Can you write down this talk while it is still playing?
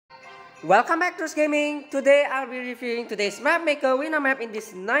Welcome back to RusGaming. Today I'll be reviewing today's map maker winner map in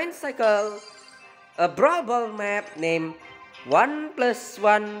this 9th cycle. A Brawl Ball map named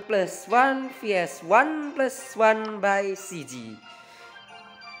 1+1+1 vs 1+1 by CG.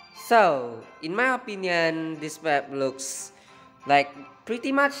 So, in my opinion, this map looks like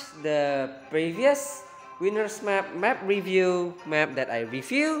pretty much the previous winner's map review map that I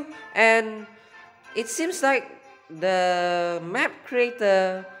review, and it seems like the map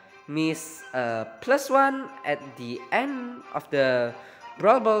creator missed a +1 at the end of the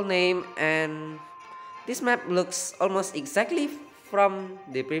Brawl Ball name, and this map looks almost exactly from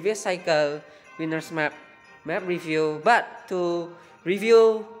the previous cycle winner's map review. But to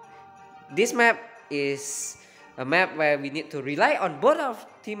review this map is a map where we need to rely on both our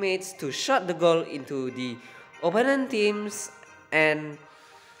teammates to shot the goal into the opponent teams, and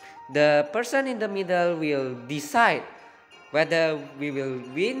the person in the middle will decide whether we will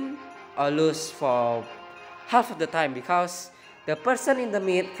win or lose for half of the time, because the person in the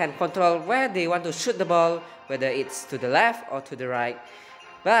mid can control where they want to shoot the ball, whether it's to the left or to the right.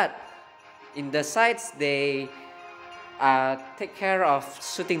 But in the sides, they take care of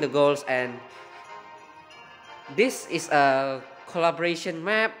shooting the goals, and this is a collaboration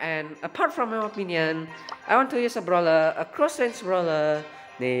map. And apart from my opinion, I want to use a brawler, a cross-range brawler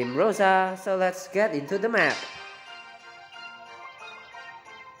named Rosa. So let's get into the map.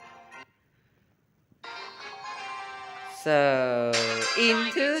 So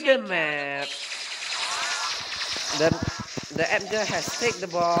into the map, the Edgar has taken the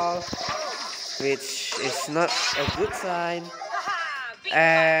ball, which is not a good sign.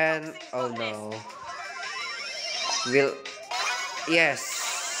 And oh no,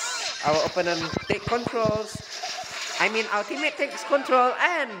 our opponent take controls. Our teammate takes control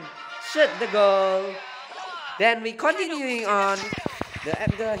and shoot the goal. Then we continuing on. The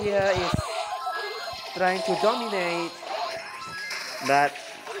Edgar here is trying to dominate, but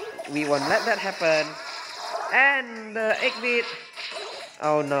we won't let that happen. And the 8-bit,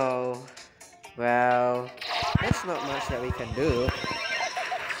 oh no, well, there's not much that we can do.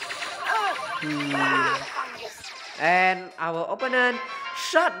 And our opponent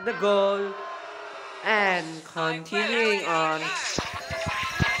shot the goal, and continuing on,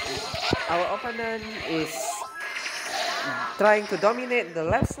 our opponent is trying to dominate the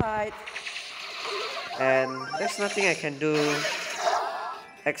left side, and there's nothing I can do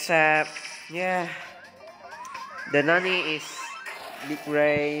except, the Nani is big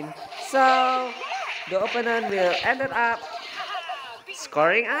brain, so the opponent will end up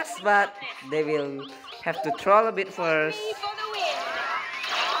scoring us, but they will have to troll a bit first.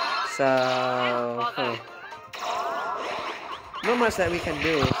 So not much that we can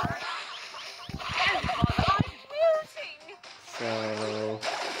do. So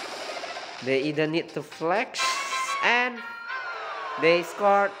they either need to flex, and they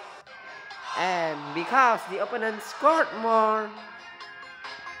scored, and because the opponent scored more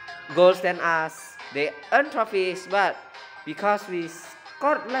goals than us, they earn trophies. But because we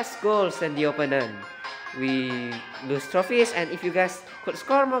scored less goals than the opponent, we lose trophies. And if you guys could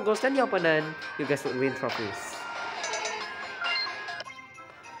score more goals than the opponent, you guys would win trophies.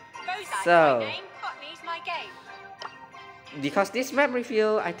 So because this map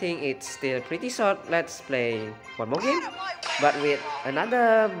review, I think it's still pretty short, let's play one more game, but with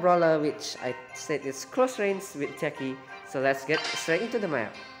another brawler which I said is close range with Jackie. So let's get straight into the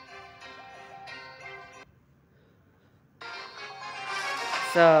map.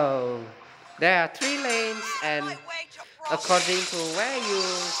 So there are 3 lanes, and according to where you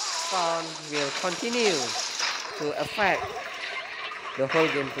spawn will continue to affect the whole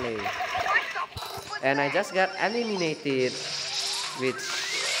gameplay. And I just got eliminated, which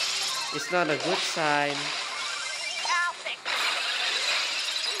is not a good sign.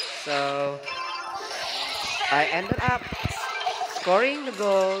 So I ended up scoring the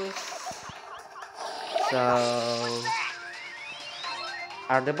goals. So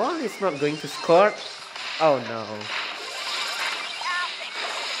the ball is not going to score. Oh no.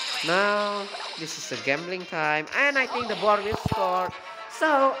 Now this is a gambling time, and I think the ball will score.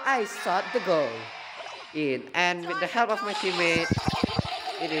 So I shot the goal in, and with the help of my teammate,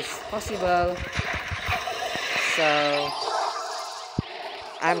 it is possible. So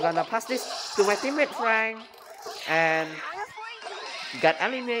I'm gonna pass this to my teammate Frank, and got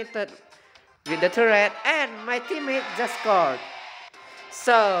eliminated with the turret, and my teammate just scored.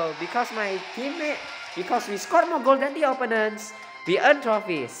 So because we scored more goals than the opponents, we earn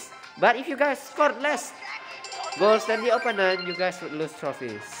trophies. But if you guys scored less goals than the opponent, you guys would lose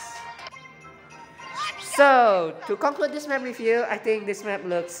trophies. So to conclude this map review, I think this map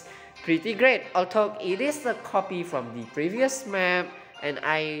looks pretty great, although it is a copy from the previous map and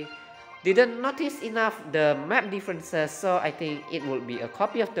I didn't notice enough the map differences, so I think it would be a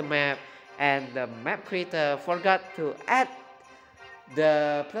copy of the map and the map creator forgot to add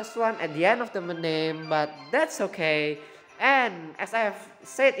the +1 at the end of the name, but that's okay. And as I have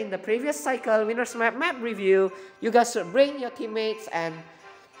said in the previous cycle winners map review, you guys should bring your teammates and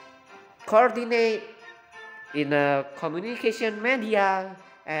coordinate in a communication media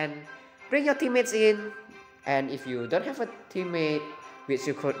and bring your teammates in. And if you don't have a teammate which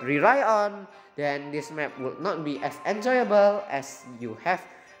you could rely on, then this map will not be as enjoyable as you have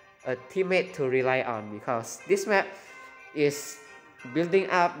a teammate to rely on, because this map is building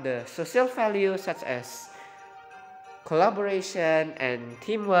up the social value such as collaboration and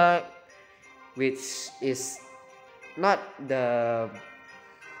teamwork, which is not the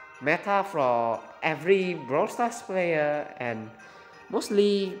meta for every Brawl Stars player, and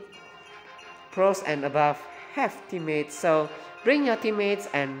mostly pros and above have teammates. So bring your teammates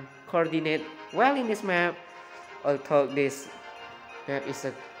and coordinate well in this map. Although this map is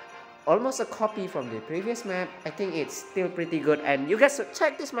almost a copy from the previous map, I think it's still pretty good, and you guys should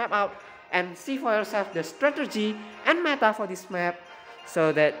check this map out and see for yourself the strategy and meta for this map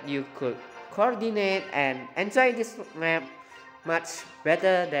so that you could coordinate and enjoy this map much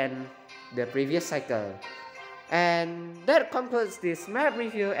better than the previous cycle. And that concludes this map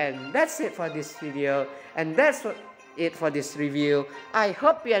review, and that's it for this video, and that's it for this review. I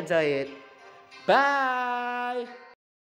hope you enjoy it. Bye!